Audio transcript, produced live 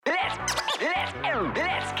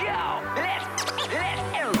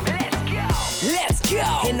Let's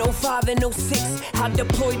go. In '05 and '06, I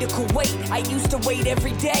deployed to Kuwait. I used to wait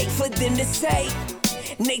every day for them to say,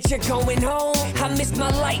 nature going home. I missed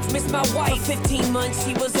my life, missed my wife. For 15 months,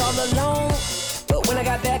 she was all alone. But when I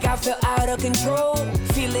got back, I felt out of control.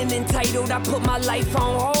 Feeling entitled, I put my life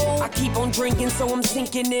on hold. I keep on drinking, so I'm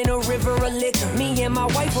sinking in a river of liquor. Me and my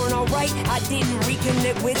wife weren't alright, I didn't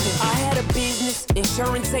reconnect with her. I had a business,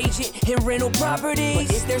 insurance agent, and rental properties.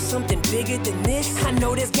 But is there something bigger than this? I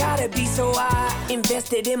know there's gotta be, so I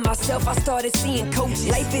invested in myself. I started seeing coaches.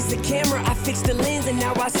 Life is a camera, I fixed the lens, and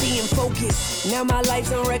now I see in focus. Now my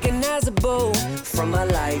life's unrecognizable from my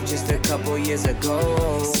life just a couple years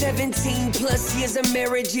ago. 17 plus years of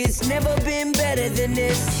marriage, it's never been better than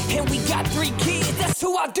this. And we got 3 kids, that's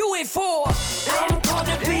who I do it for. I'm called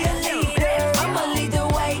to be a leader. I'ma lead the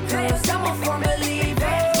way, cause I'm a firm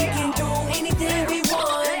believer. We can do anything we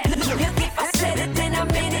want. Look, if I said it, then I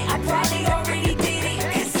meant it. I probably already did it.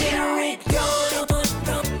 Consider it done.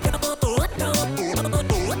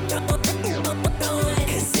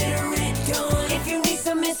 Consider it done. If you need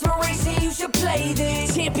some inspiration, you should play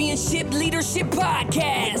this Championship Leadership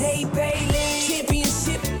Podcast with Nate Bailey.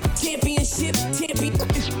 Championship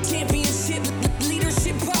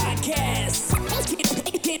Leadership Podcast.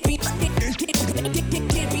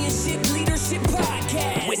 Championship Leadership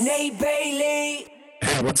Podcast with Nate Bailey.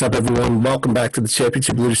 Hey, what's up, everyone? Welcome back to the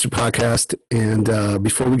Championship Leadership Podcast. And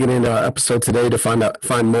before we get into our episode today, to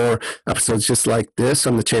find more episodes just like this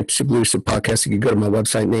on the Championship Leadership Podcast, you can go to my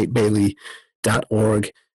website,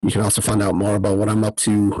 natebailey.org. You can also find out more about what I'm up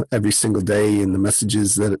to every single day and the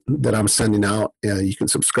messages that I'm sending out. You can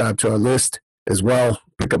subscribe to our list as well.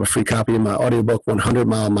 Pick up a free copy of my audiobook, 100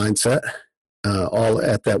 Mile Mindset, all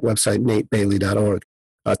at that website, natebailey.org.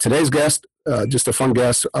 Today's guest, just a fun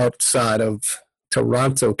guest outside of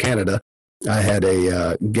Toronto, Canada. I had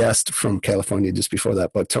a guest from California just before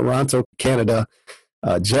that, but Toronto, Canada,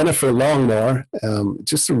 Jennifer Longmore,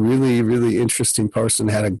 just a really, really interesting person,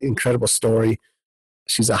 had an incredible story.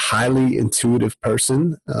 She's a highly intuitive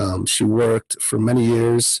person. She worked for many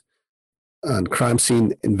years on crime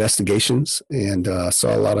scene investigations and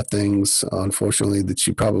saw a lot of things, unfortunately, that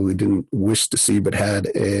she probably didn't wish to see, but had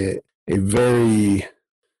a very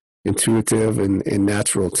intuitive and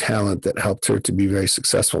natural talent that helped her to be very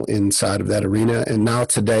successful inside of that arena. And now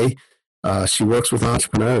today, she works with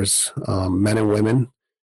entrepreneurs, men and women,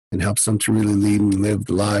 and helps them to really lead and live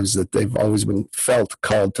the lives that they've always been felt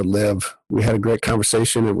called to live. We had a great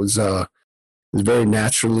conversation. It was very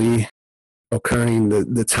naturally occurring.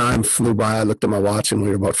 The time flew by. I looked at my watch and we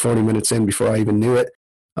were about 40 minutes in before I even knew it.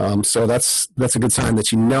 So that's a good sign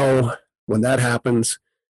that you know when that happens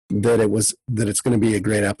that it's going to be a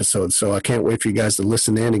great episode. So I can't wait for you guys to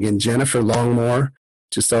listen in. Again, Jennifer Longmore,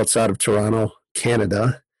 just outside of Toronto,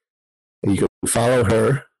 Canada. And you can follow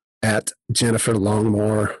her at Jennifer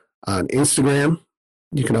Longmore on Instagram.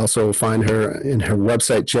 You can also find her in her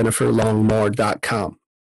website, jenniferlongmore.com.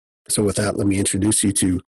 So with that, let me introduce you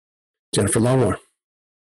to Jennifer Longmore.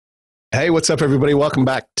 Hey, what's up, everybody? Welcome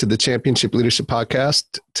back to the Championship Leadership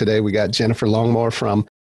Podcast. Today we got Jennifer Longmore from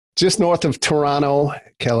just north of Toronto.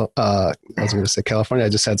 I was going to say California. I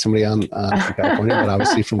just had somebody on from California, but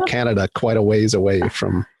obviously from Canada, quite a ways away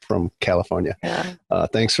from California. Yeah.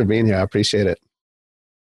 Thanks for being here. I appreciate it.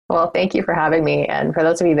 Well, thank you for having me. And for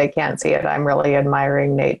those of you that can't see it, I'm really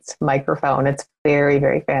admiring Nate's microphone. It's very,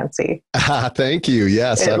 very fancy. Thank you.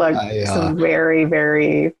 Yes. It looks very,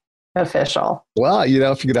 very official. Well, if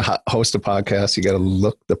you're going to host a podcast, you got to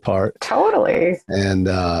look the part. Totally. And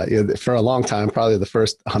for a long time, probably the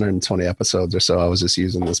first 120 episodes or so, I was just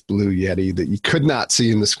using this Blue Yeti that you could not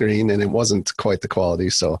see in the screen, and it wasn't quite the quality.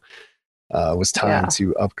 So it was time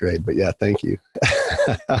to upgrade. But yeah, thank you.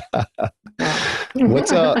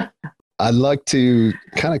 I'd like to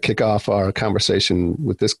kind of kick off our conversation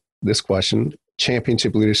with this question.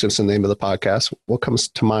 Championship Leadership is the name of the podcast. What comes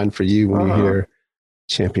to mind for you when you hear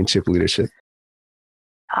Championship Leadership?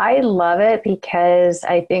 I love it because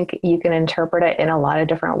I think you can interpret it in a lot of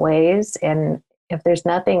different ways. And if there's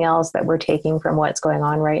nothing else that we're taking from what's going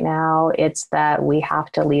on right now, it's that we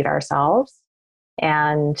have to lead ourselves.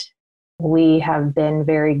 And we have been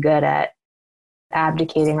very good at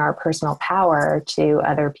abdicating our personal power to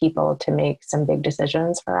other people to make some big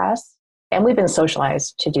decisions for us. And we've been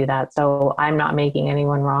socialized to do that. So I'm not making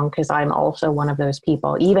anyone wrong because I'm also one of those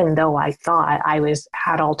people, even though I thought I was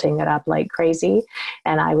adulting it up like crazy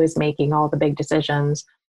and I was making all the big decisions.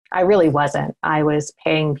 I really wasn't. I was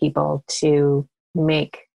paying people to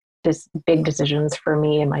make big decisions for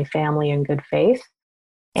me and my family in good faith.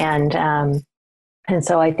 And And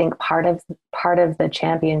so I think part of the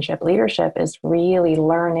championship leadership is really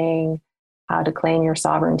learning how to claim your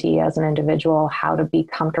sovereignty as an individual, how to be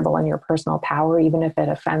comfortable in your personal power, even if it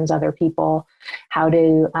offends other people, how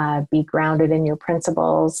to be grounded in your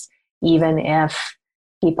principles, even if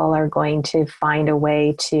people are going to find a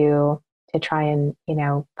way to try and,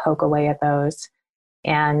 poke away at those,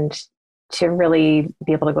 and to really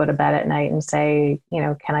be able to go to bed at night and say,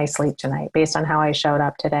 can I sleep tonight based on how I showed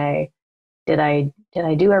up today? Did I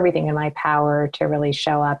do everything in my power to really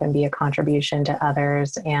show up and be a contribution to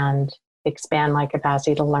others and expand my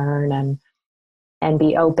capacity to learn and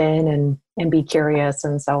be open and be curious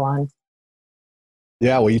and so on?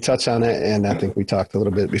 Yeah, well, you touched on it, and I think we talked a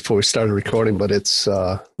little bit before we started recording, but it's,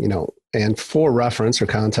 and for reference or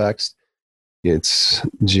context, it's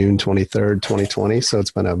June 23rd, 2020. So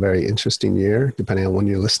it's been a very interesting year, depending on when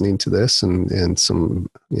you're listening to this, and some,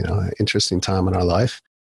 interesting time in our life.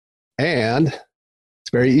 And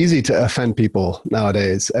it's very easy to offend people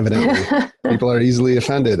nowadays, evidently. People are easily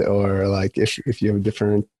offended, or like if you have a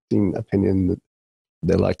different opinion,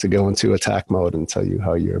 they like to go into attack mode and tell you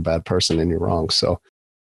how you're a bad person and you're wrong. So,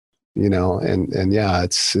 and yeah,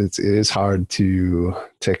 it is hard to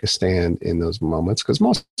take a stand in those moments, because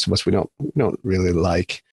most of us, we don't really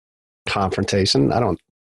like confrontation. I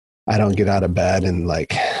don't get out of bed and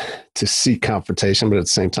like to seek confrontation, but at the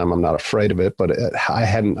same time, I'm not afraid of it. But I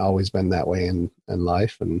hadn't always been that way in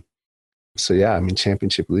life. And so, yeah, I mean,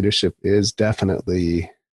 championship leadership is definitely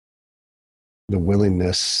the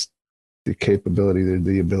willingness, the capability,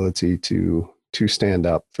 the ability to stand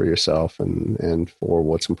up for yourself and for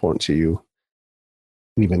what's important to you,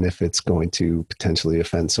 even if it's going to potentially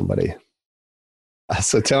offend somebody.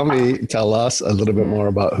 So tell us a little bit more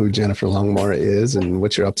about who Jennifer Longmore is and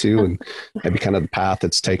what you're up to, and maybe kind of the path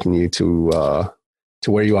that's taken you to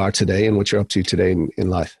where you are today and what you're up to today in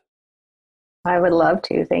life. I would love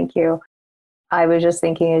to. Thank you. I was just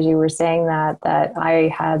thinking as you were saying that I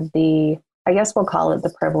had I guess we'll call it the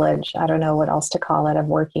privilege, I don't know what else to call it, of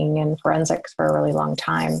working in forensics for a really long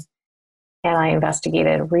time. And I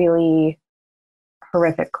investigated really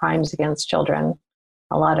horrific crimes against children.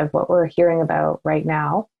 A lot of what we're hearing about right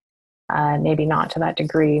now, maybe not to that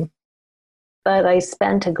degree. But I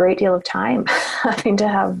spent a great deal of time having to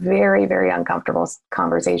have very, very uncomfortable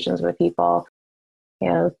conversations with people,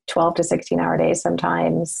 12 to 16-hour days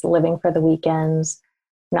sometimes, living for the weekends,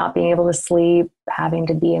 not being able to sleep, having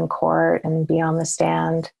to be in court and be on the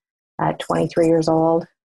stand at 23 years old,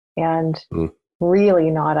 and really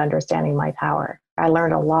not understanding my power. I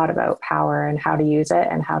learned a lot about power and how to use it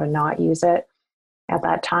and how to not use it at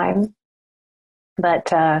that time.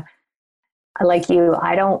 But like you,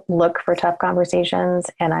 I don't look for tough conversations,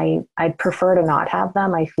 and I'd prefer to not have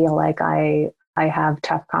them. I feel like I have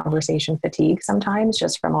tough conversation fatigue sometimes,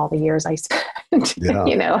 just from all the years I spent,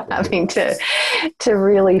 having to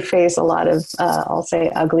really face a lot of, I'll say,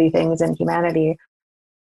 ugly things in humanity.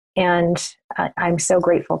 And I'm so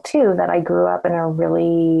grateful too that I grew up in a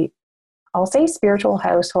really, I'll say, spiritual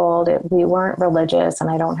household. We weren't religious, and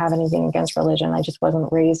I don't have anything against religion. I just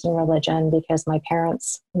wasn't raised in religion because my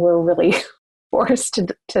parents were really forced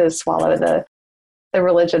to swallow the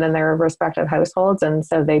religion in their respective households. And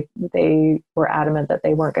so they were adamant that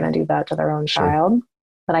they weren't going to do that to their own child.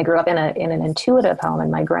 But I grew up in an intuitive home, and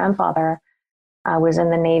my grandfather was in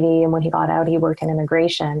the Navy. And when he got out, he worked in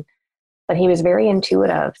immigration, but he was very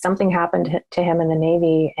intuitive. Something happened to him in the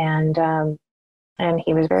Navy, and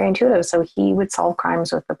he was very intuitive. So he would solve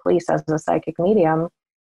crimes with the police as a psychic medium.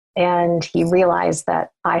 And he realized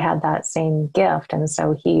that I had that same gift. And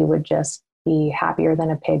so he would just be happier than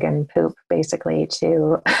a pig in poop, basically,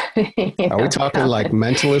 to, Are we talking like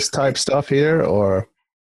mentalist type stuff here, or?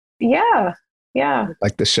 Yeah.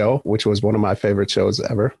 Like The Show, which was one of my favorite shows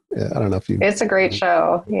ever. I don't know if you. It's a great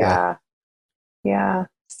show. Yeah.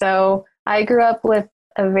 So I grew up with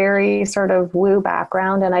a very sort of woo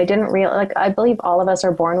background, and I didn't I believe all of us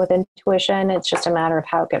are born with intuition. It's just a matter of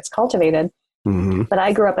how it gets cultivated. Mm-hmm. But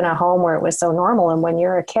I grew up in a home where it was so normal. And when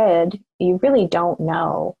you're a kid, you really don't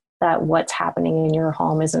know that what's happening in your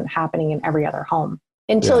home isn't happening in every other home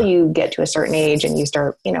until you get to a certain age and you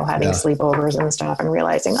start, having sleepovers and stuff and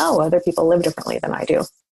realizing, oh, other people live differently than I do.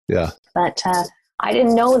 Yeah. But I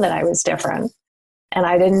didn't know that I was different. And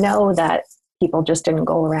I didn't know that people just didn't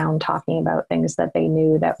go around talking about things that they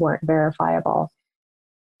knew that weren't verifiable.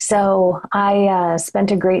 So I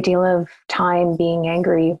spent a great deal of time being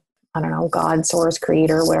angry, I don't know, God, source,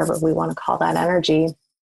 creator, whatever we want to call that energy,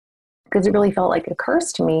 because it really felt like a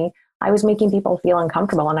curse to me. I was making people feel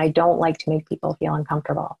uncomfortable, and I don't like to make people feel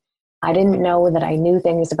uncomfortable. I didn't know that I knew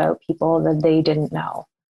things about people that they didn't know,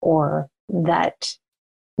 or that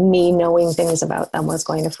me knowing things about them was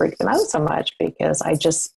going to freak them out so much, because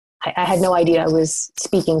I had no idea I was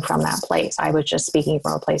speaking from that place. I was just speaking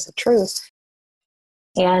from a place of truth.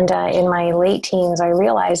 And in my late teens, I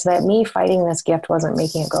realized that me fighting this gift wasn't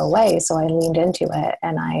making it go away. So I leaned into it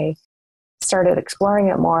and I started exploring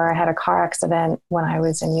it more. I had a car accident when I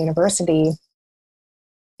was in university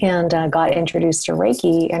and got introduced to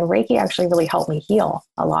Reiki. And Reiki actually really helped me heal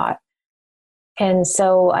a lot. And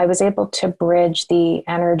so I was able to bridge the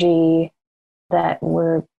energy that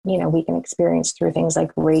we can experience through things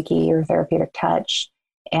like Reiki or therapeutic touch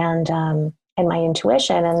and my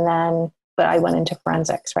intuition. But I went into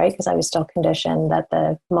forensics, right? Because I was still conditioned that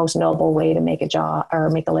the most noble way to make a job or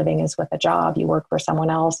make a living is with a job. You work for someone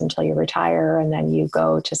else until you retire, and then you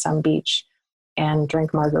go to some beach and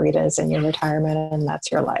drink margaritas in your retirement, and that's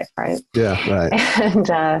your life, right? Yeah, right. And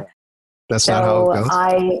that's not how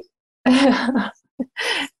it goes.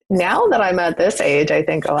 Now that I'm at this age, I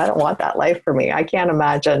think, I don't want that life for me. I can't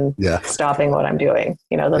imagine stopping what I'm doing.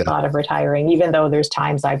 The thought of retiring, even though there's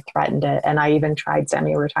times I've threatened it, and I even tried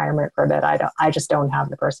semi-retirement for a bit. I just don't have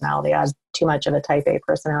the personality. I have too much of a type A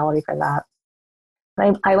personality for that.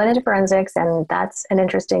 I went into forensics, and that's an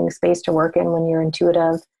interesting space to work in when you're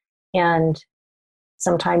intuitive. And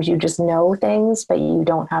sometimes you just know things, but you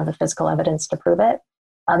don't have the physical evidence to prove it.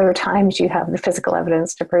 Other times you have the physical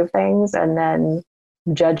evidence to prove things, and then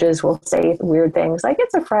judges will say weird things like,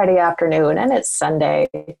 it's a Friday afternoon and it's Sunday.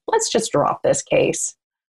 Let's just drop this case.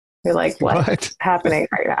 You're like, what's happening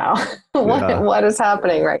right now? What is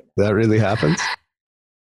happening right now? That really happens?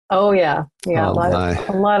 Oh, yeah. Yeah. A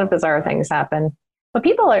lot of bizarre things happen. But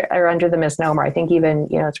people are under the misnomer. I think even,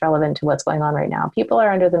 it's relevant to what's going on right now. People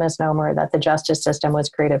are under the misnomer that the justice system was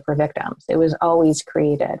created for victims. It was always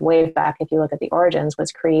created way back. If you look at the origins,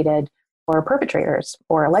 was created for perpetrators,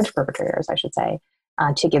 or alleged perpetrators, I should say.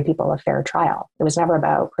 To give people a fair trial. It was never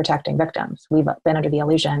about protecting victims. We've been under the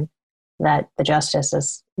illusion that the justice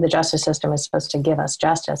system is supposed to give us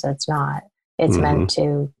justice. It's not. It's meant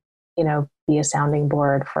to, be a sounding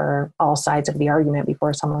board for all sides of the argument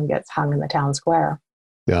before someone gets hung in the town square.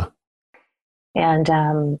 Yeah.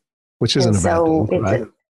 And which isn't a bad thing, right?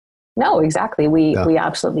 No, exactly. We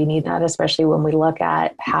absolutely need that, especially when we look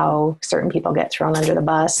at how certain people get thrown under the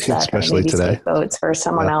bus, especially today. Scapegoats for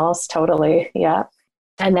someone else. Totally. Yeah.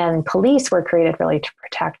 And then police were created really to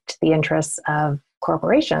protect the interests of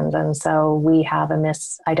corporations. And so we have a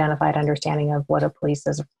misidentified understanding of what a police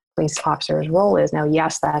officer's role is. Now,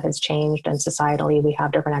 yes, that has changed, and societally we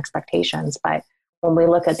have different expectations. But when we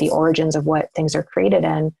look at the origins of what things are created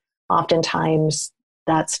in, oftentimes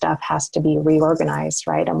that stuff has to be reorganized,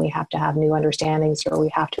 right? And we have to have new understandings, or we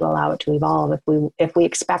have to allow it to evolve. If we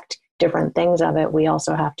expect different things of it, we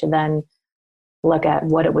also have to then look at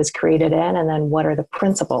what it was created in, and then what are the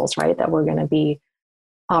principles, right, that we're going to be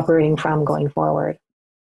operating from going forward.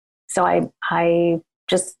 So I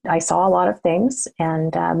saw a lot of things,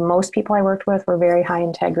 and most people I worked with were very high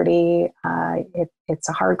integrity. It's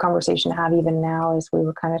a hard conversation to have even now, as we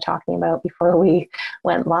were kind of talking about before we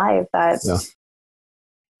went live, that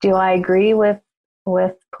do I agree with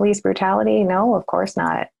police brutality? No, of course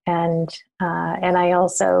not. And I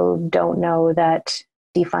also don't know that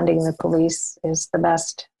defunding the police is the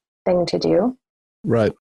best thing to do.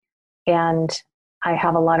 Right. And I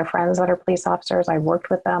have a lot of friends that are police officers. I've worked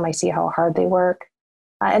with them. I see how hard they work.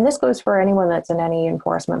 And this goes for anyone that's in any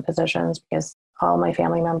enforcement positions, because all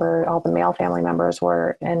the male family members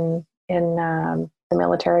were in the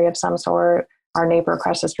military of some sort. Our neighbor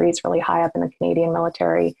across the street is really high up in the Canadian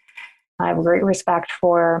military. I have great respect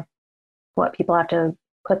for what people have to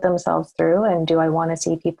put themselves through. And do I want to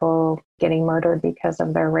see people getting murdered because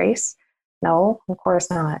of their race? No, of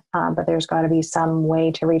course not. But there's got to be some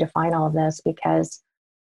way to redefine all of this, because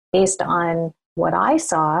based on what I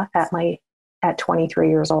saw at 23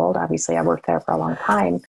 years old, obviously I worked there for a long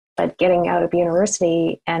time, but getting out of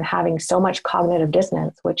university and having so much cognitive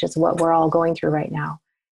dissonance, which is what we're all going through right now,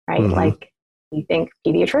 right? Mm-hmm. Like, you think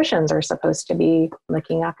pediatricians are supposed to be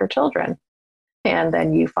looking after children, and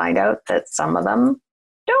then you find out that some of them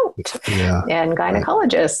don't. Yeah. And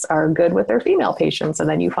gynecologists are good with their female patients, and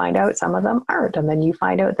then you find out some of them aren't. And then you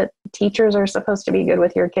find out that teachers are supposed to be good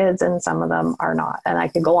with your kids, and some of them are not. And I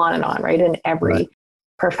could go on, right? In every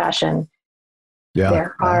profession. Yeah.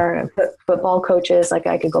 There are football coaches, like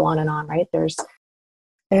I could go on, right? There's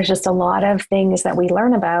just a lot of things that we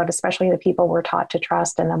learn about, especially the people we're taught to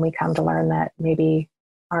trust. And then we come to learn that maybe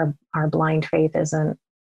our blind faith isn't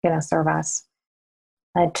going to serve us.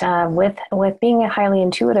 But with being highly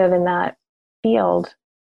intuitive in that field,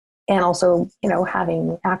 and also,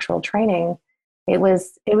 having actual training, it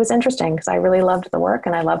was interesting because I really loved the work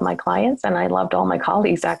and I loved my clients and I loved all my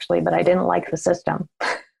colleagues actually, but I didn't like the system.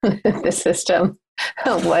 The system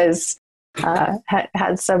was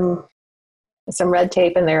had some red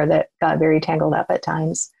tape in there that got very tangled up at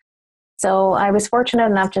times. So I was fortunate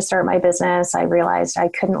enough to start my business. I realized I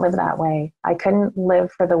couldn't live that way. I couldn't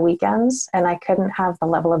live for the weekends and I couldn't have the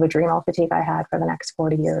level of adrenal fatigue I had for the next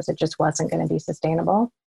 40 years. It just wasn't going to be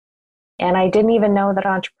sustainable. And I didn't even know that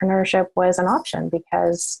entrepreneurship was an option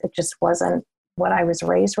because it just wasn't what I was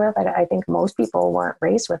raised with. I think most people weren't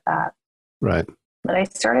raised with that. Right. But I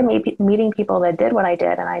started meeting people that did what I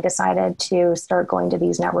did, and I decided to start going to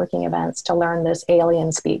these networking events to learn this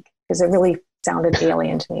alien speak because it really sounded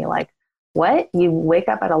alien to me. Like, what? You wake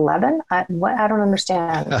up at 11? What? I don't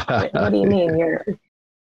understand. What do you mean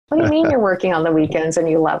what do you mean you're working on the weekends and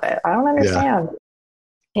you love it? I don't understand. Yeah.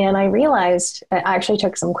 And I realized, I actually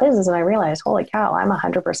took some quizzes and I realized, holy cow, I'm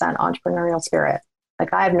 100% entrepreneurial spirit.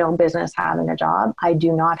 Like I have no business having a job. I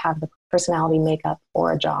do not have the personality makeup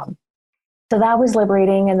for a job. So that was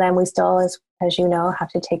liberating. And then we still, as you know, have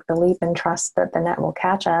to take the leap and trust that the net will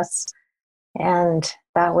catch us. And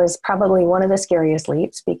that was probably one of the scariest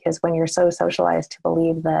leaps because when you're so socialized to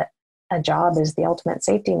believe that a job is the ultimate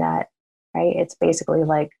safety net, right? It's basically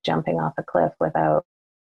like jumping off a cliff without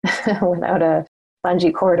a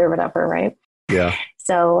bungee cord or whatever, right? Yeah.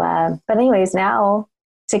 So, but anyways, now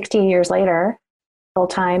 16 years later, full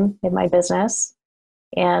time in my business,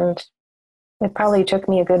 and it probably took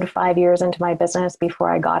me a good 5 years into my business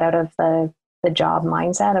before I got out of the job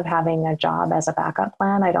mindset of having a job as a backup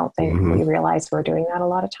plan. I don't think we realize we're doing that a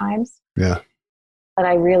lot of times. Yeah. But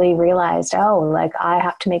I really realized, like I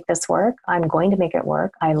have to make this work. I'm going to make it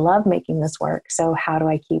work. I love making this work. So how do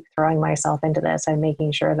I keep throwing myself into this and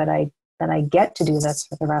making sure that I get to do this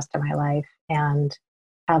for the rest of my life and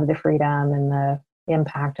have the freedom and the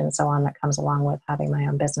impact and so on that comes along with having my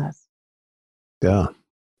own business. Yeah.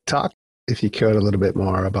 Talk, if you could, a little bit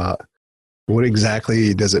more about what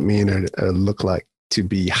exactly does it mean or look like to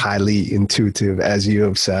be highly intuitive, as you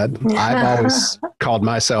have said. I've always called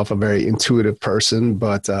myself a very intuitive person,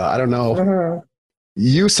 but I don't know. Mm-hmm.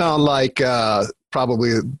 You sound like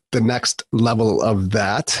probably the next level of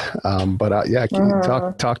that. But yeah,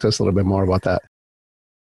 talk to us a little bit more about that.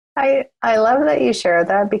 I love that you share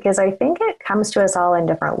that because I think it comes to us all in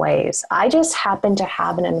different ways. I just happen to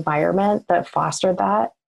have an environment that fostered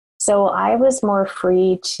that. So I was more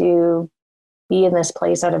free to be in this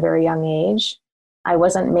place at a very young age. I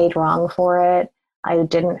wasn't made wrong for it. I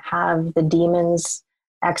didn't have the demons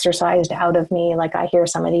exercised out of me. Like I hear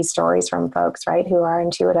some of these stories from folks, right, who are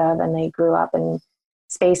intuitive and they grew up in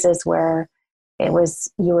spaces where it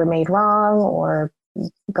was, you were made wrong or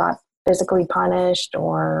got physically punished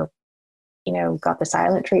or, got the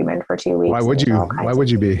silent treatment for 2 weeks. Why would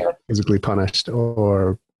you be physically punished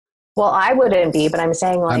or? Well, I wouldn't be, but I'm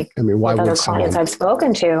saying why with other clients I've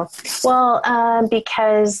spoken to. Well,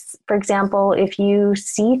 because, for example, if you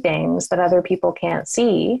see things that other people can't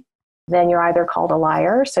see, then you're either called a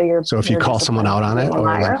liar. So if you call someone out on it, or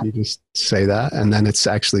like you just say that, and then it's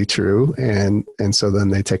actually true, and so then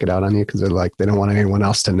they take it out on you because they're like they don't want anyone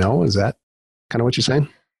else to know. Is that kind of what you're saying?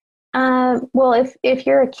 Well, if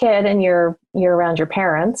you're a kid and you're around your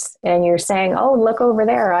parents and you're saying, "Oh, look over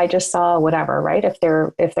there, I just saw whatever," right? If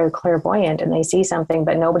they're clairvoyant and they see something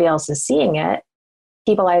but nobody else is seeing it,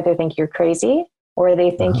 people either think you're crazy or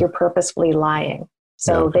they think you're purposefully lying.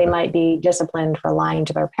 So they might be disciplined for lying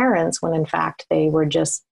to their parents when in fact they were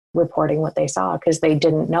just reporting what they saw because they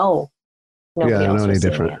didn't know nobody else was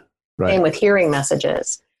seeing it. Right. Same with hearing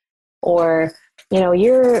messages. Or,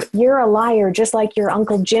 you're a liar just like your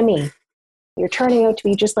Uncle Jimmy. You're turning out to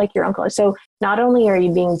be just like your uncle. So not only are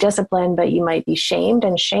you being disciplined, but you might be shamed.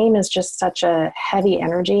 And shame is just such a heavy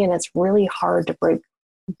energy. And it's really hard to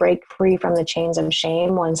break free from the chains of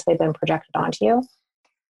shame once they've been projected onto you.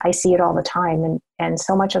 I see it all the time. And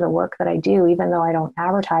so much of the work that I do, even though I don't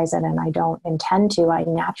advertise it and I don't intend to, I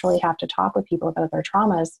naturally have to talk with people about their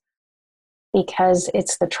traumas because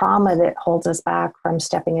it's the trauma that holds us back from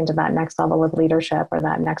stepping into that next level of leadership or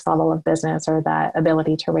that next level of business or that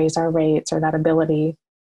ability to raise our rates or that ability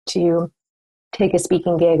to take a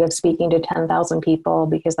speaking gig of speaking to 10,000 people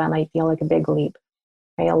because that might feel like a big leap.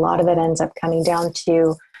 Right? A lot of it ends up coming down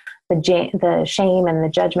to the shame and the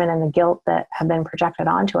judgment and the guilt that have been projected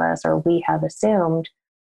onto us or we have assumed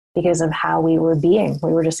because of how we were being.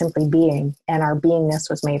 We were just simply being and our beingness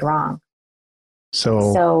was made wrong.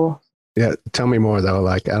 So yeah, tell me more though.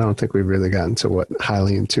 Like, I don't think we've really gotten to what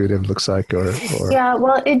highly intuitive looks like or. Yeah,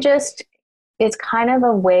 well, it's kind of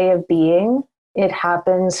a way of being. It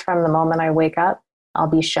happens from the moment I wake up. I'll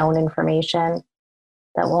be shown information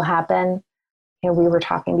that will happen. we were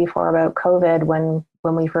talking before about COVID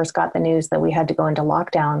when we first got the news that we had to go into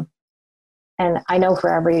lockdown. And I know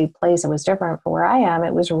for every place it was different. For where I am,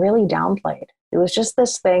 it was really downplayed. It was just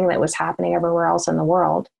this thing that was happening everywhere else in the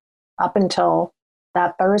world up until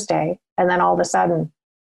that Thursday. And then all of a sudden,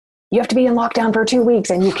 you have to be in lockdown for 2 weeks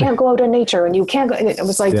and you can't go out in nature and you can't go. And it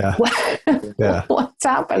was like, what? What's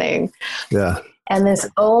happening? Yeah. And this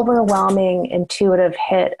overwhelming intuitive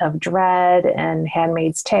hit of dread and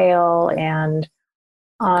Handmaid's Tale. And,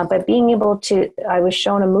 but being able to, I was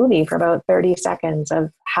shown a movie for about 30 seconds of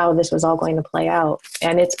how this was all going to play out.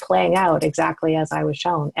 And it's playing out exactly as I was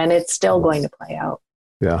shown. And it's still going to play out.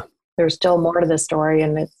 Yeah. There's still more to the story,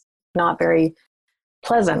 and it's not very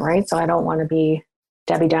pleasant, right? So I don't want to be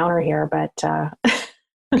Debbie Downer here, but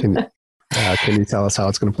can you tell us how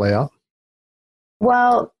it's going to play out?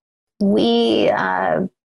 Well, the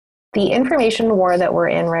information war that we're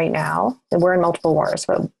in right now, we're in multiple wars,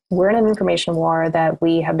 but we're in an information war that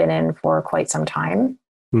we have been in for quite some time.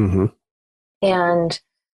 Mm-hmm. And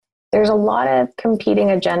there's a lot of competing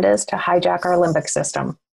agendas to hijack our limbic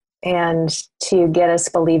system and to get us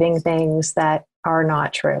believing things that are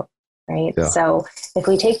not true. Right. Yeah. So if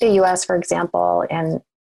we take the US, for example, and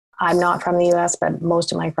I'm not from the US, but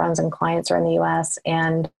most of my friends and clients are in the US.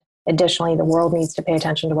 And additionally, the world needs to pay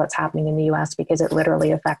attention to what's happening in the US because it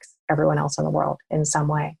literally affects everyone else in the world in some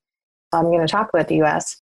way. I'm going to talk about the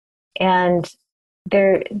US. And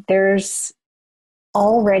there's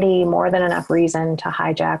already more than enough reason to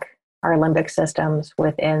hijack our limbic systems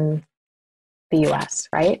within the US,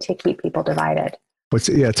 right? To keep people divided.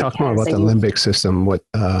 Talk more about the limbic system.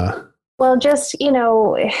 Well, just,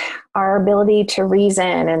 our ability to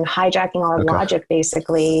reason and hijacking our logic,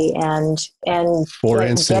 basically. And for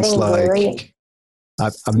instance, like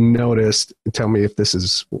I've noticed, tell me if this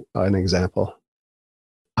is an example.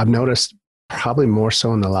 I've noticed probably more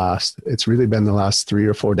so it's really been the last 3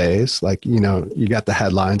 or 4 days. Like, you got the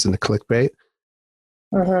headlines and the clickbait.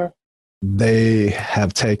 Mm-hmm. They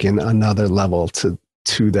have taken another level to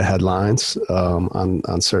the headlines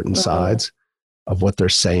on certain mm-hmm. sides of what they're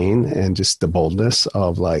saying, and just the boldness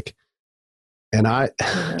of like, and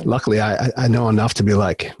mm-hmm. luckily I know enough to be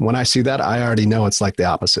like, when I see that, I already know it's like the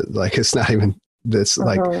opposite. Like, it's not even this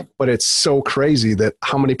mm-hmm. like, but it's so crazy that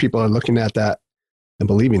how many people are looking at that and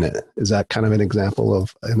believing it. Is that kind of an example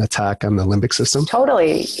of an attack on the limbic system?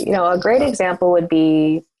 Totally. A great example would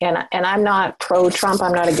be, and I'm not pro-Trump,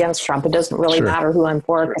 I'm not against Trump. It doesn't really matter who I'm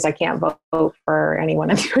for, because I can't vote for anyone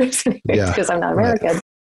in the US because I'm not American. Right.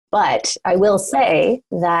 But I will say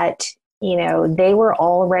that, they were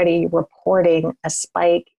already reporting a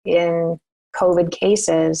spike in COVID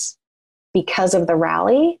cases because of the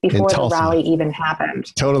rally, before the rally even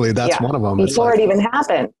happened. Totally. That's one of them. Before it even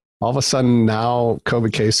happened. All of a sudden now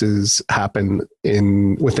COVID cases happen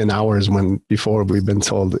within hours, when before we've been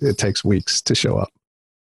told it takes weeks to show up.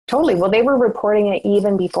 Totally. Well, they were reporting it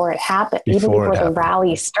even before it happened, even before the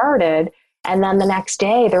rally started. And then the next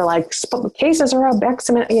day they're like, cases are up X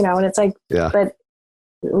amount, and it's like, but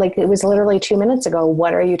like, it was literally 2 minutes ago.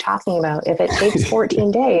 What are you talking about? If it takes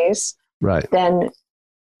 14 days, right, then,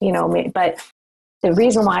 but the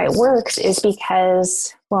reason why it works is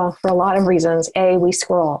because, well, for a lot of reasons, we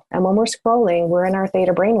scroll. And when we're scrolling, we're in our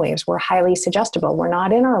theta brainwaves. We're highly suggestible. We're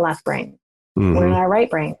not in our left brain. Mm-hmm. We're in our right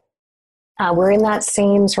brain. We're in that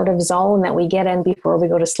same sort of zone that we get in before we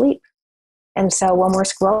go to sleep. And so when we're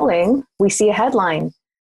scrolling, we see a headline,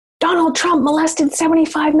 Donald Trump molested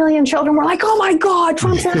 75 million children. We're like, oh my God,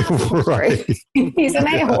 Trump's an asshole. Right. He's an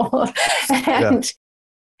a-hole. And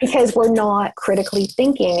because we're not critically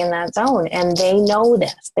thinking in that zone. And they know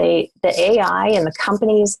this. The AI and the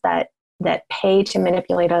companies that pay to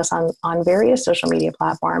manipulate us on various social media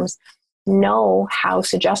platforms know how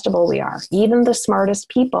suggestible we are. Even the smartest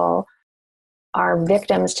people are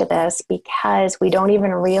victims to this, because we don't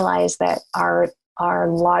even realize that our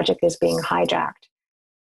logic is being hijacked.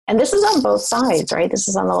 And this is on both sides, right? This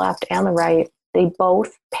is on the left and the right. They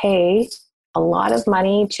both pay a lot of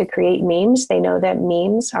money to create memes. They know that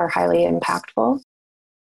memes are highly impactful.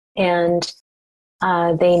 And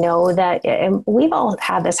they know that, and we've all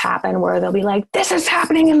had this happen where they'll be like, this is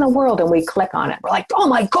happening in the world. And we click on it. We're like, oh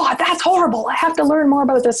my God, that's horrible. I have to learn more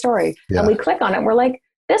about this story. Yeah. And we click on it. We're like,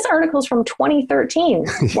 this article's from 2013.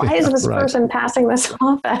 Why is this person passing this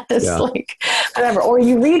off as like whatever? Or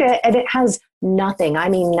you read it and it has nothing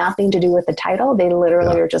to do with the title. They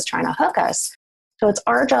literally are just trying to hook us. So it's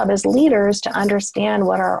our job as leaders to understand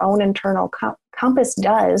what our own internal compass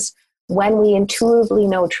does when we intuitively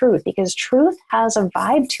know truth, because truth has a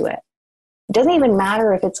vibe to it. It doesn't even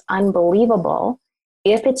matter if it's unbelievable.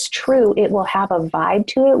 If it's true, it will have a vibe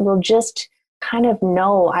to it. We'll just kind of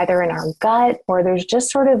know either in our gut or there's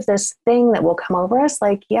just sort of this thing that will come over us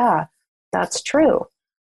like, yeah, that's true.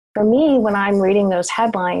 For me, when I'm reading those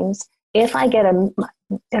headlines, if I get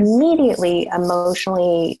immediately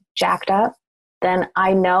emotionally jacked up, then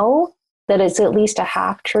I know that it's at least a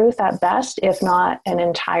half truth at best, if not an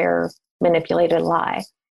entire manipulated lie.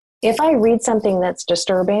 If I read something that's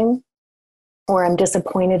disturbing, or I'm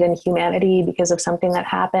disappointed in humanity because of something that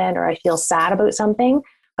happened, or I feel sad about something,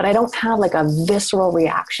 but I don't have like a visceral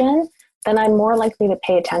reaction, then I'm more likely to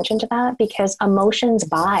pay attention to that because emotions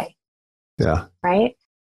buy. Yeah. Right?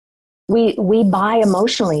 We buy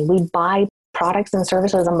emotionally. We buy products and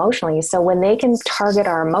services emotionally. So when they can target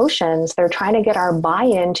our emotions, they're trying to get our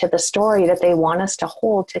buy-in to the story that they want us to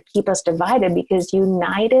hold to keep us divided, because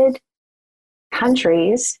united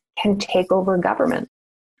countries can take over government.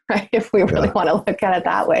 Right? If we really want to look at it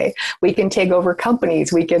that way, we can take over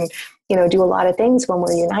companies. We can, do a lot of things when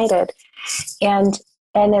we're united. And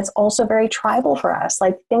it's also very tribal for us.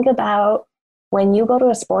 Like, think about when you go to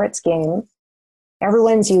a sports game,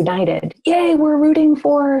 everyone's united. Yay, we're rooting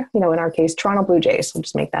for, in our case, Toronto Blue Jays. We'll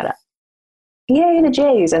just make that up. Yay, the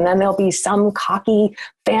Jays. And then there'll be some cocky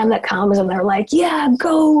fan that comes and they're like, yeah,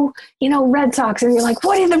 go, Red Sox. And you're like,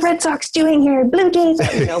 what are the Red Sox doing here? Blue Jays.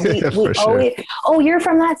 We always, oh, you're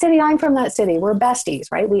from that city. I'm from that city. We're besties,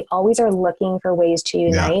 right? We always are looking for ways to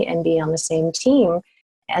unite and be on the same team.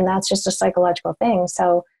 And that's just a psychological thing.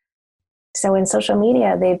 So in social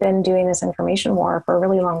media, they've been doing this information war for a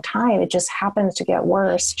really long time. It just happens to get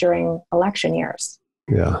worse during election years.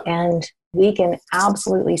 Yeah. And we can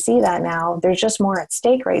absolutely see that now. There's just more at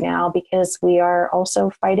stake right now because we are also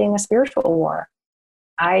fighting a spiritual war.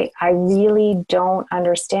 I really don't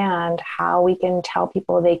understand how we can tell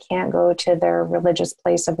people they can't go to their religious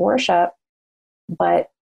place of worship,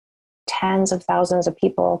 but tens of thousands of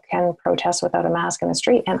people can protest without a mask in the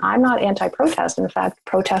street. And I'm not anti-protest. In fact,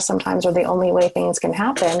 protests sometimes are the only way things can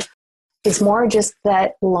happen. It's more just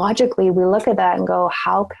that logically we look at that and go,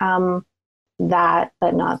 how come that,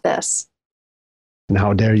 but not this? And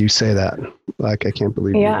how dare you say that? Like, I can't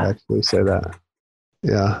believe you actually say that.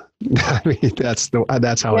 Yeah. I mean, that's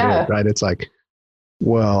how it is, right? It's like,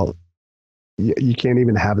 well, you can't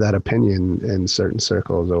even have that opinion in certain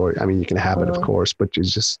circles, or, I mean, you can have it, of course, but you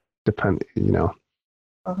just depend, you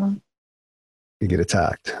get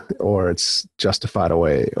attacked, or it's justified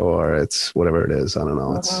away, or it's whatever it is. I don't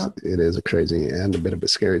know. It is a crazy and a bit of a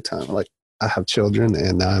scary time. Like, I have children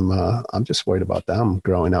and I'm just worried about them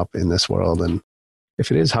growing up in this world. And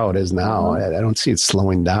if it is how it is now, I don't see it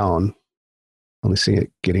slowing down. I only see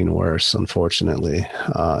it getting worse, unfortunately.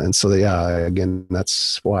 And so, again,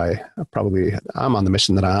 that's why I'm on the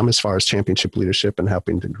mission that I am as far as championship leadership and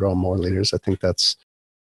helping to grow more leaders. I think that's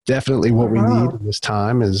definitely what we need in this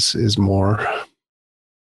time is more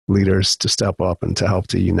leaders to step up and to help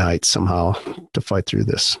to unite somehow to fight through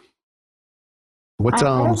this.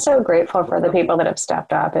 I'm so grateful for the people that have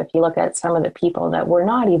stepped up. If you look at some of the people that were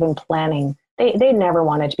not even planning, they never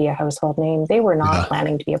wanted to be a household name. They were not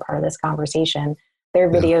planning to be a part of this conversation. Their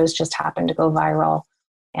videos just happened to go viral.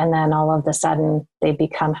 And then all of a sudden they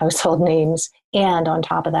become household names. And on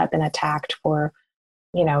top of that, been attacked for,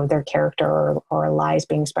 their character or lies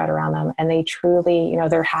being spread around them. And they truly,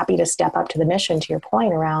 they're happy to step up to the mission, to your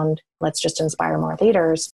point around, let's just inspire more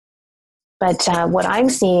leaders. But what I'm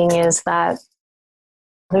seeing is that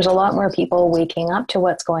there's a lot more people waking up to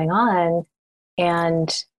what's going on,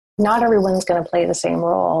 and not everyone's going to play the same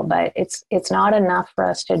role, but it's not enough for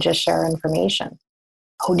us to just share information.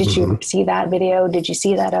 Oh, did you see that video? Did you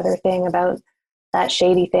see that other thing about that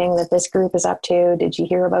shady thing that this group is up to? Did you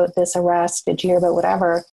hear about this arrest? Did you hear about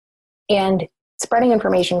whatever? And spreading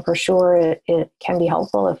information, for sure, it can be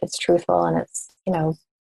helpful if it's truthful and it's,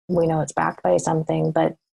 we know it's backed by something,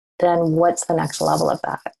 but then what's the next level of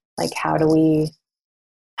that? Like, how do we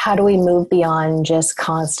move beyond just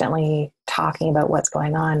constantly talking about what's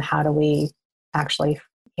going on? How do we actually,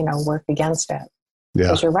 work against it? Yeah.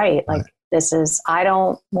 Because you're right. Like, I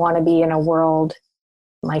don't want to be in a world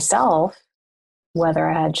myself, whether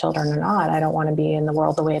I had children or not. I don't want to be in the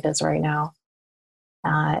world the way it is right now.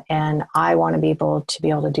 And I want to be able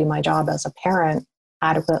to do my job as a parent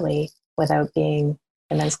adequately without being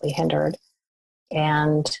immensely hindered.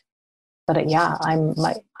 But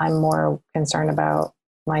I'm more concerned about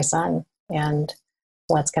my son and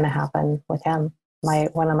what's going to happen with him.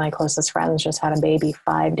 One of my closest friends just had a baby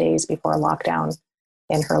 5 days before lockdown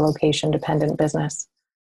in her location dependent business.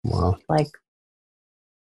 Wow.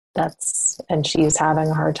 And she's having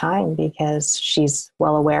a hard time because she's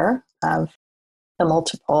well aware of the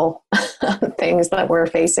multiple things that we're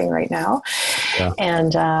facing right now. Yeah.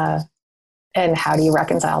 And And how do you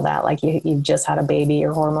reconcile that? Like you just had a baby,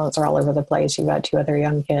 your hormones are all over the place. You've got 2 other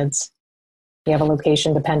young kids. You have a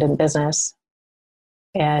location dependent business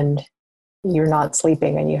and you're not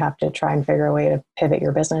sleeping and you have to try and figure a way to pivot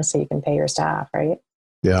your business so you can pay your staff, right?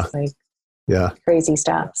 Yeah. It's like crazy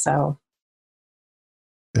stuff. So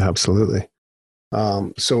yeah, absolutely.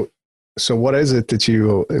 So what is it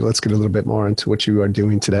that let's get a little bit more into what you are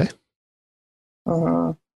doing today.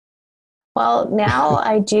 Mm-hmm. Well, now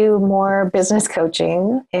I do more business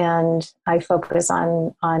coaching and I focus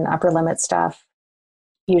on upper limit stuff.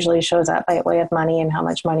 Usually shows up by way of money and how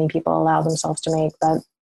much money people allow themselves to make, but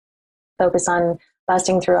focus on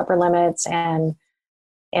busting through upper limits and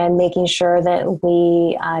making sure that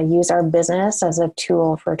we use our business as a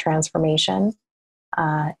tool for transformation.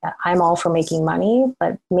 I'm all for making money,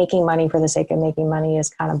 but making money for the sake of making money is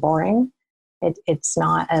kind of boring. It's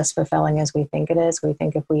not as fulfilling as we think it is. We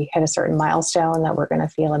think if we hit a certain milestone that we're going to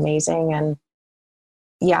feel amazing. And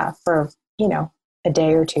yeah, for, a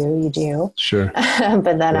day or two, you do. Sure.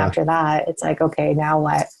 But then after that, it's like, okay, now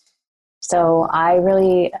what? So I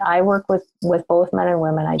work with both men and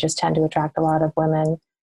women. I just tend to attract a lot of women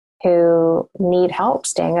who need help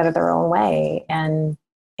staying out of their own way and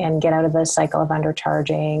get out of the cycle of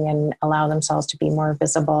undercharging and allow themselves to be more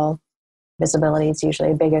visible. Visibility is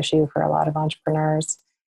usually a big issue for a lot of entrepreneurs,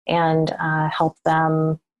 and help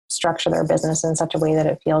them structure their business in such a way that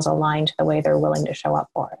it feels aligned to the way they're willing to show up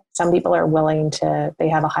for it. Some people are they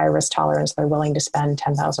have a high risk tolerance. They're willing to spend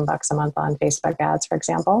 $10,000 a month on Facebook ads, for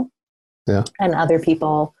example. Yeah. And other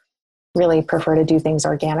people really prefer to do things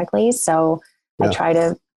organically. So I try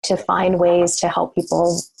to find ways to help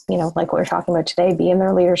people, like what we're talking about today, be in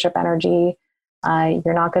their leadership energy.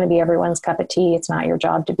 You're not going to be everyone's cup of tea. It's not your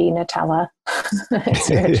job to be Nutella. It's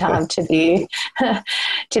your job to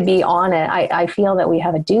be on it. I feel that we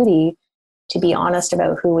have a duty to be honest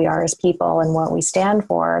about who we are as people and what we stand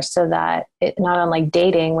for, so that it, not unlike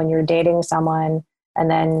dating, when you're dating someone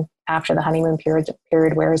and then after the honeymoon period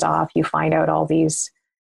wears off, you find out all these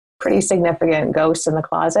pretty significant ghosts in the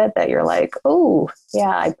closet that you're like, oh yeah,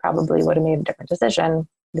 I probably would have made a different decision.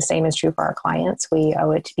 The same is true for our clients. We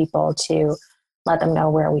owe it to people to let them know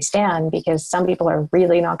where we stand, because some people are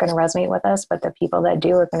really not going to resonate with us, but the people that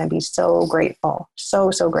do are going to be so grateful,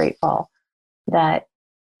 so grateful that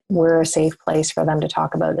we're a safe place for them to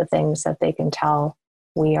talk about the things that they can tell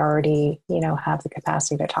we already, have the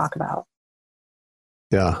capacity to talk about.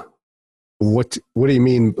 Yeah. What do you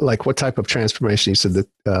mean? Like what type of transformation? You said that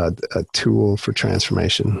a tool for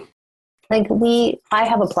transformation. Like I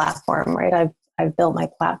have a platform, right? I've built my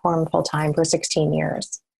platform full time for 16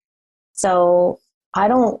 years. So I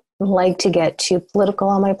don't like to get too political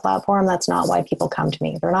on my platform. That's not why people come to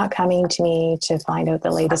me. They're not coming to me to find out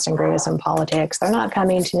the latest and greatest in politics. They're not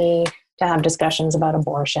coming to me to have discussions about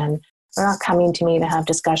abortion. They're not coming to me to have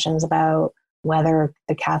discussions about whether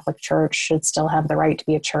the Catholic Church should still have the right to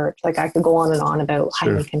be a church. Like I could go on and on about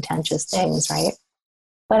highly contentious things, right?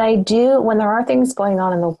 But I do, when there are things going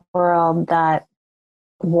on in the world that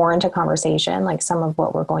warrant a conversation, like some of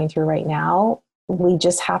what we're going through right now, we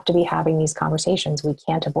just have to be having these conversations. We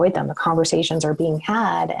can't avoid them. The conversations are being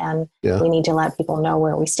had, and we need to let people know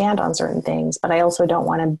where we stand on certain things. But I also don't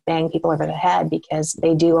want to bang people over the head, because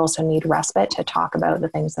they do also need respite to talk about the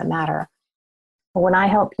things that matter. When I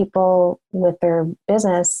help people with their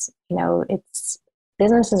business,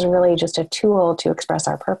 business is really just a tool to express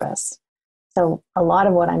our purpose. So a lot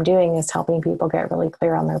of what I'm doing is helping people get really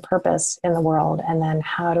clear on their purpose in the world. And then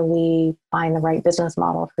how do we find the right business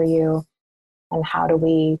model for you? And how do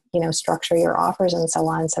we, structure your offers and so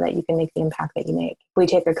on, so that you can make the impact that you make? If we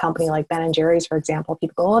take a company like Ben & Jerry's, for example,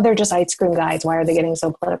 people go, oh, they're just ice cream guys. Why are they getting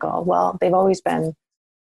so political? Well, they've always been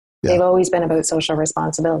about social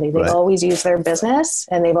responsibility. They've always used their business,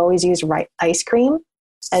 and they've always used ice cream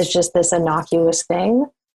as just this innocuous thing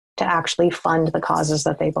to actually fund the causes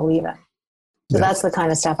that they believe in. So that's the kind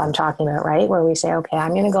of stuff I'm talking about, right? Where we say, okay,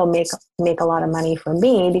 I'm going to go make a lot of money for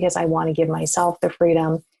me because I want to give myself the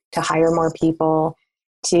freedom to hire more people,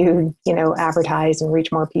 to, advertise and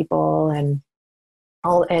reach more people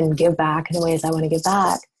and give back in the ways I want to give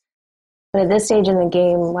back. But at this stage in the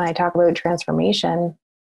game, when I talk about transformation,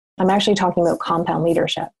 I'm actually talking about compound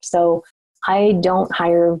leadership. So I don't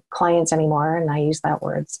hire clients anymore, and I use that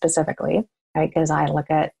word specifically, right? Because I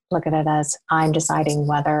look at it as I'm deciding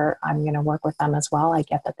whether I'm going to work with them as well. I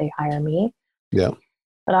get that they hire me. Yeah.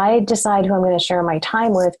 But I decide who I'm going to share my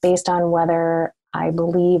time with based on whether I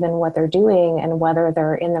believe in what they're doing and whether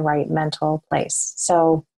they're in the right mental place.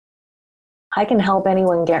 So I can help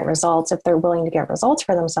anyone get results if they're willing to get results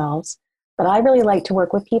for themselves, But I really like to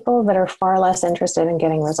work with people that are far less interested in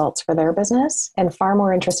getting results for their business and far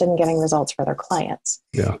more interested in getting results for their clients.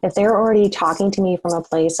 Yeah. If they're already talking to me from a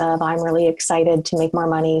place of, I'm really excited to make more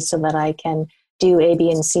money so that I can do A, B,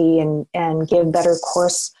 and C and give better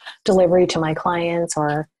course delivery to my clients,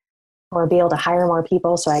 or be able to hire more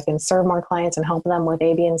people so I can serve more clients and help them with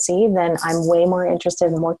A, B, and C, then I'm way more interested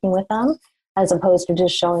in working with them as opposed to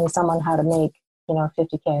just showing someone how to make,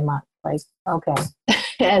 $50K a month. Like, okay.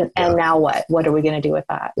 and now what? What are we going to do with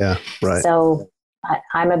that? Yeah. Right. So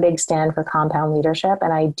I'm a big stand for compound leadership,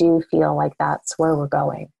 and I do feel like that's where we're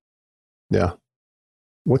going. Yeah.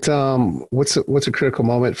 What's a critical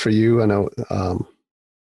moment for you? I know,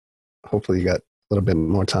 hopefully you got a little bit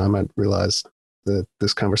more time. I realize that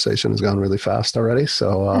this conversation has gone really fast already.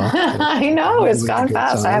 So I know it's gone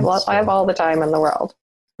fast. Time, I have all the time in the world.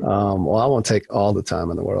 Well, I won't take all the time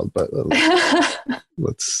in the world, but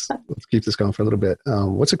let's keep this going for a little bit.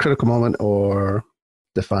 What's a critical moment or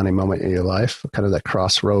defining moment in your life? Kind of that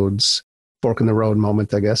crossroads, fork in the road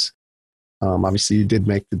moment, I guess. Obviously, you did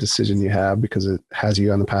make the decision you have because it has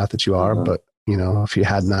you on the path that you are. Mm-hmm. But if you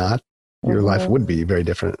had not, your life would be very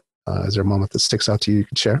different. Is there a moment that sticks out to you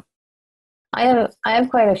could share? I have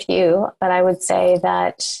quite a few, but I would say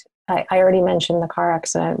that I already mentioned the car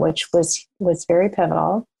accident, which was very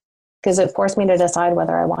pivotal because it forced me to decide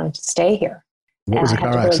whether I wanted to stay here. What was a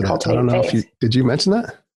car accident? I don't know if did you mention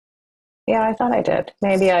that? Yeah, I thought I did.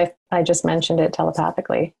 Maybe I just mentioned it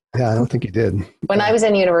telepathically. Yeah, I don't think you did. When I was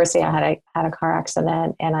in university, I had a car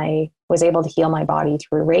accident and I was able to heal my body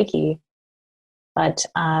through Reiki. But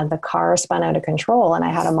the car spun out of control and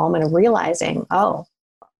I had a moment of realizing, oh,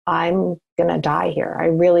 I'm going to die here. I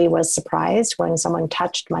really was surprised when someone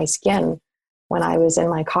touched my skin when I was in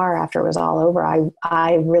my car after it was all over.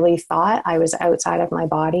 I really thought I was outside of my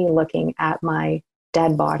body looking at my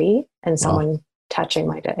dead body and someone touching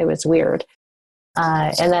my dead. It was weird.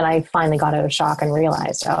 And then I finally got out of shock and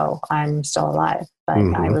realized, oh, I'm still alive. But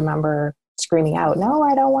I remember screaming out, no,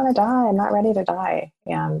 I don't want to die. I'm not ready to die.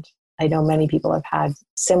 And I know many people have had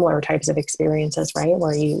similar types of experiences, right?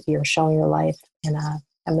 Where you're showing your life in a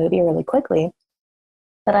movie really quickly.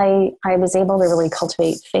 But I was able to really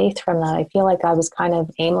cultivate faith from that. I feel like I was kind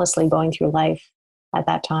of aimlessly going through life at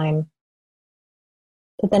that time.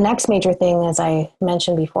 The next major thing, as I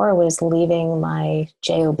mentioned before, was leaving my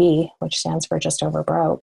JOB, which stands for just over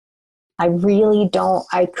broke. I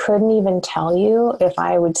couldn't even tell you if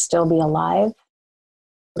I would still be alive.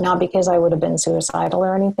 Not because I would have been suicidal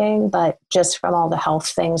or anything, but just from all the health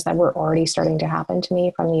things that were already starting to happen to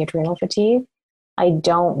me from the adrenal fatigue. I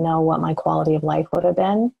don't know what my quality of life would have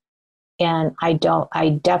been. And I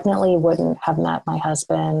definitely wouldn't have met my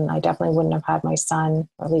husband. I definitely wouldn't have had my son,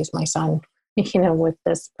 or at least my son, with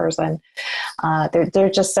this person. There are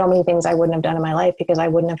just so many things I wouldn't have done in my life because I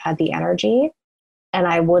wouldn't have had the energy. And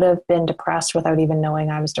I would have been depressed without even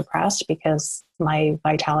knowing I was depressed because my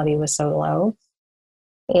vitality was so low.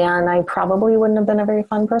 And I probably wouldn't have been a very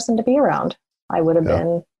fun person to be around. I would have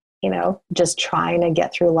been just trying to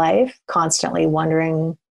get through life, constantly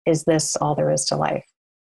wondering, is this all there is to life?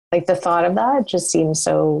 Like the thought of that just seems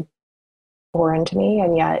so foreign to me,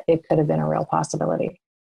 and yet it could have been a real possibility.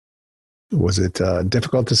 Was it a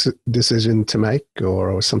difficult decision to make,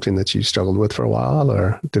 or was something that you struggled with for a while,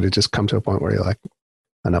 or did it just come to a point where you're like,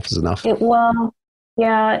 enough is enough? In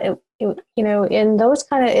those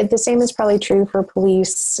the same is probably true for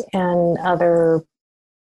police and other,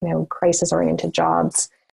 crisis-oriented jobs,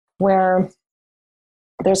 where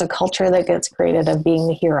there's a culture that gets created of being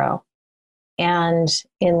the hero. And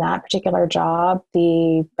in that particular job,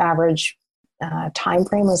 the average time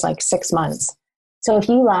frame was like 6 months. So if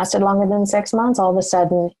you lasted longer than 6 months, all of a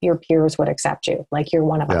sudden your peers would accept you. Like you're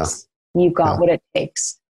one of us. You've got what it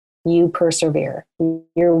takes. You persevere.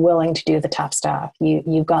 You're willing to do the tough stuff.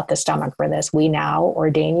 You've got the stomach for this. We now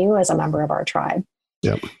ordain you as a member of our tribe.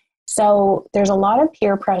 Yep. So there's a lot of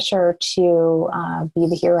peer pressure to be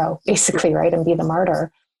the hero, basically, right? And be the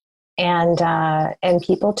martyr. And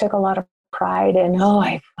people took a lot of pride in,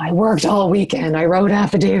 I worked all weekend. I wrote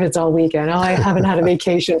affidavits all weekend. I haven't had a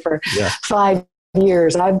vacation for 5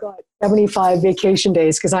 years. I've got 75 vacation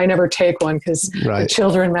days because I never take one because the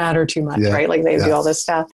children matter too much, right? Like they do all this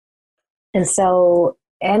stuff. And so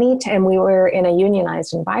anytime we were in a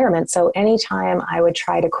unionized environment, so anytime I would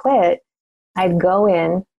try to quit, I'd go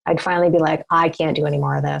in, I'd finally be like, I can't do any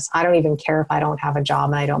more of this. I don't even care if I don't have a job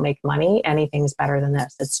and I don't make money. Anything's better than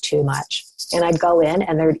this. It's too much. And I'd go in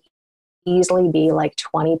and there'd easily be like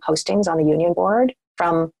 20 postings on the union board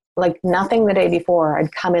from like nothing the day before.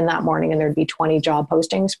 I'd come in that morning and there'd be 20 job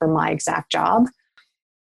postings for my exact job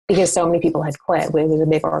because so many people had quit. It was a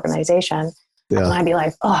big organization. Yeah. And I'd be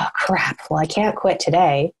like, oh, crap. Well, I can't quit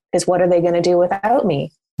today because what are they going to do without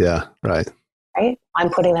me? Yeah. Right. Right. I'm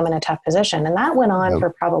putting them in a tough position. And that went on for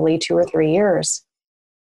probably 2 or 3 years.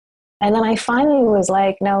 And then I finally was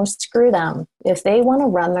like, no, screw them. If they want to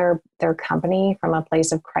run their company from a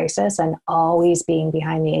place of crisis and always being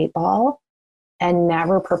behind the 8 ball and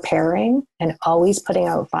never preparing and always putting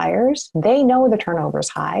out fires, they know the turnover's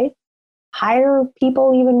high. Hire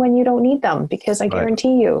people even when you don't need them, because I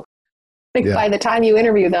guarantee you, by the time you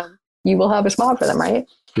interview them, you will have a spot for them, right?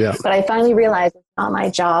 Yeah. But I finally realized it's not my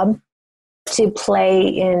job to play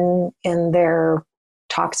in their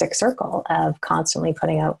toxic circle of constantly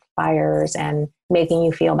putting out fires and making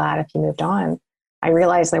you feel bad if you moved on. I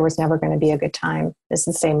realized there was never going to be a good time. It's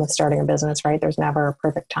the same with starting a business, right? There's never a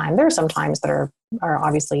perfect time. There are some times that are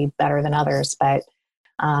obviously better than others, but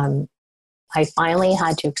I finally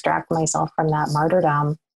had to extract myself from that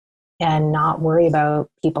martyrdom and not worry about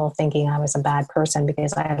people thinking I was a bad person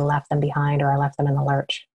because I had left them behind or I left them in the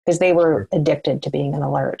lurch, because they were addicted to being in the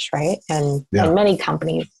lurch, right? And many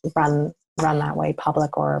companies run that way,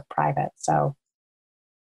 public or private. So,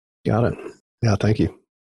 got it. Yeah, thank you.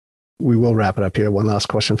 We will wrap it up here. One last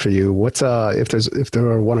question for you. What's if there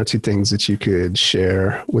are 1 or 2 things that you could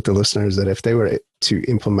share with the listeners that if they were to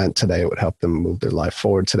implement today, it would help them move their life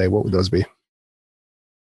forward today, what would those be?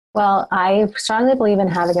 Well, I strongly believe in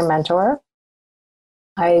having a mentor.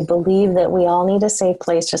 I believe that we all need a safe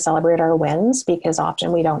place to celebrate our wins, because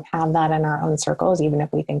often we don't have that in our own circles, even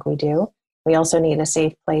if we think we do. We also need a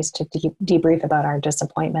safe place to debrief about our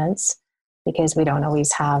disappointments, because we don't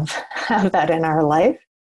always have that in our life.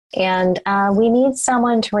 And we need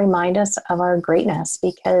someone to remind us of our greatness,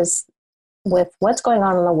 because with what's going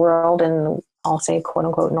on in the world, and I'll say quote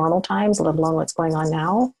unquote normal times, let alone what's going on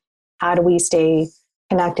now, how do we stay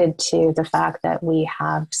connected to the fact that we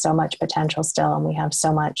have so much potential still and we have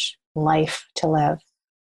so much life to live?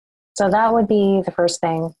 So that would be the first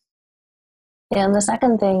thing. And the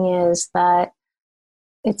second thing is that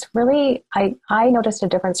it's really, I noticed a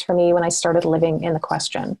difference for me when I started living in the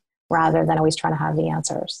question rather than always trying to have the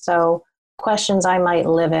answers. So questions I might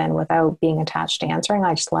live in without being attached to answering,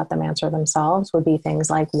 I just let them answer themselves, would be things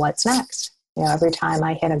like, what's next? You know, every time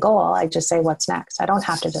I hit a goal, I just say, what's next? I don't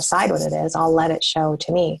have to decide what it is. I'll let it show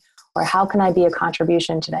to me. Or how can I be a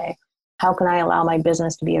contribution today? How can I allow my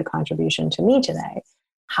business to be a contribution to me today?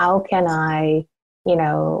 How can I,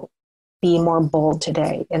 be more bold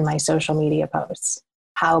today in my social media posts?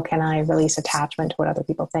 How can I release attachment to what other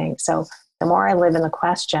people think? So the more I live in the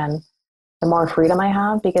question, the more freedom I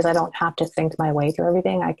have, because I don't have to think my way through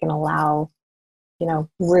everything. I can allow,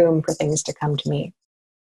 room for things to come to me.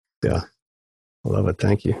 Yeah. I love it.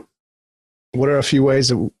 Thank you. What are a few ways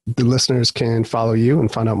that the listeners can follow you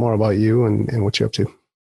and find out more about you and what you're up to?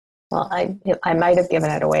 Well, I might have given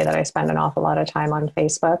it away that I spend an awful lot of time on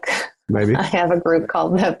Facebook. Maybe. I have a group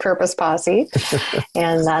called the Purpose Posse,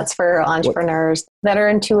 and that's for entrepreneurs that are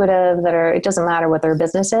intuitive, it doesn't matter what their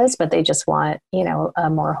business is, but they just want, a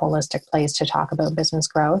more holistic place to talk about business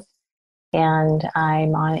growth. And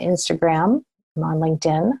I'm on Instagram, I'm on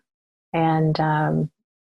LinkedIn, and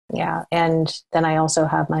and then I also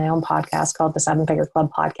have my own podcast called the 7-Figure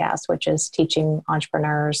Club Podcast, which is teaching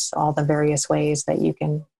entrepreneurs all the various ways that you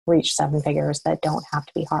can reach 7 figures that don't have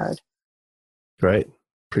to be hard. Great.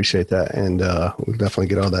 Appreciate that. And we'll definitely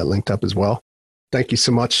get all that linked up as well. Thank you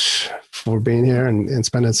so much for being here and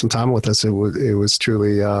spending some time with us. It was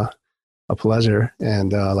truly a pleasure.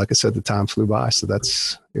 And like I said, the time flew by. So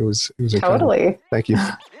it was incredible. Totally. Thank you.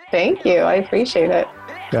 Thank you. I appreciate it.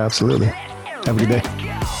 Yeah, absolutely. Have a good day.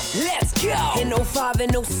 Let's go! In 05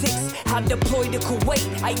 and 06, I deployed to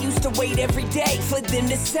Kuwait. I used to wait every day for them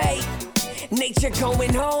to say, nature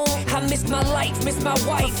going home. I missed my life, missed my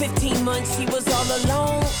wife. 15 months, she was all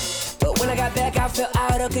alone. But when I got back, I felt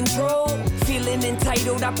out of control. Feeling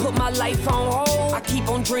entitled, I put my life on hold. I keep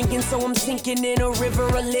on drinking, so I'm sinking in a river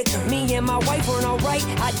of liquor. Me and my wife weren't alright,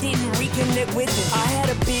 I didn't reconnect with her. I had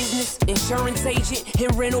a business, insurance agent,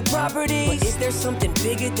 and rental properties. But is there something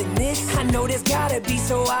bigger than this? I know there's gotta be,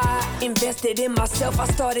 so I invested in myself. I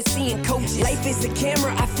started seeing coaches. Life is a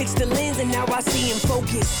camera, I fixed the lens, and now I see in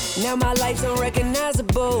focus. Now my life's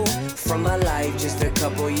unrecognizable from my life just a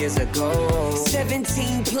couple years ago.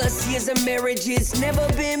 17 plus years of marriage, it's never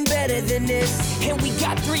been better than this. And we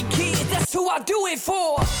got 3 kids, that's who I do it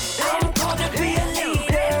for. I'm called to be a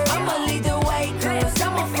leader, I'ma lead the way, cause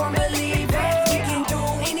I'm a former